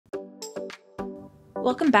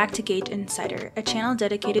Welcome back to Gauge Insider, a channel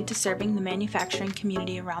dedicated to serving the manufacturing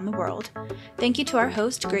community around the world. Thank you to our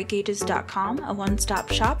host, GreatGauges.com, a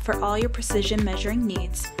one-stop shop for all your precision measuring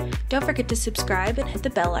needs. Don't forget to subscribe and hit the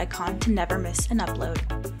bell icon to never miss an upload.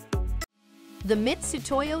 The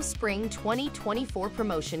Mitutoyo Spring 2024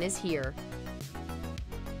 promotion is here.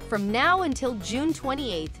 From now until June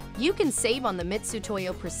 28th, you can save on the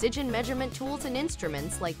Mitutoyo precision measurement tools and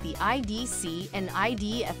instruments like the IDC and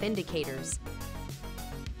IDF indicators.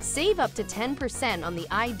 Save up to 10% on the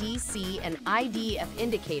IDC and IDF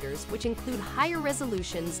indicators, which include higher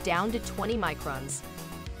resolutions down to 20 microns,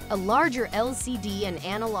 a larger LCD and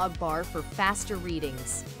analog bar for faster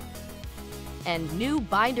readings, and new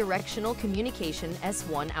bidirectional communication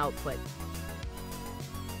S1 output.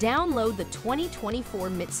 Download the 2024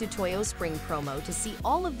 Mitutoyo Spring promo to see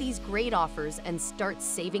all of these great offers and start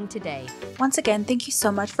saving today. Once again, thank you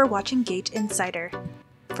so much for watching Gauge Insider.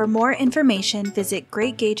 For more information, visit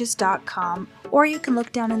GreatGauges.com, or you can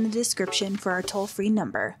look down in the description for our toll-free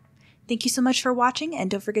number. Thank you so much for watching, and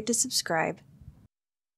don't forget to subscribe.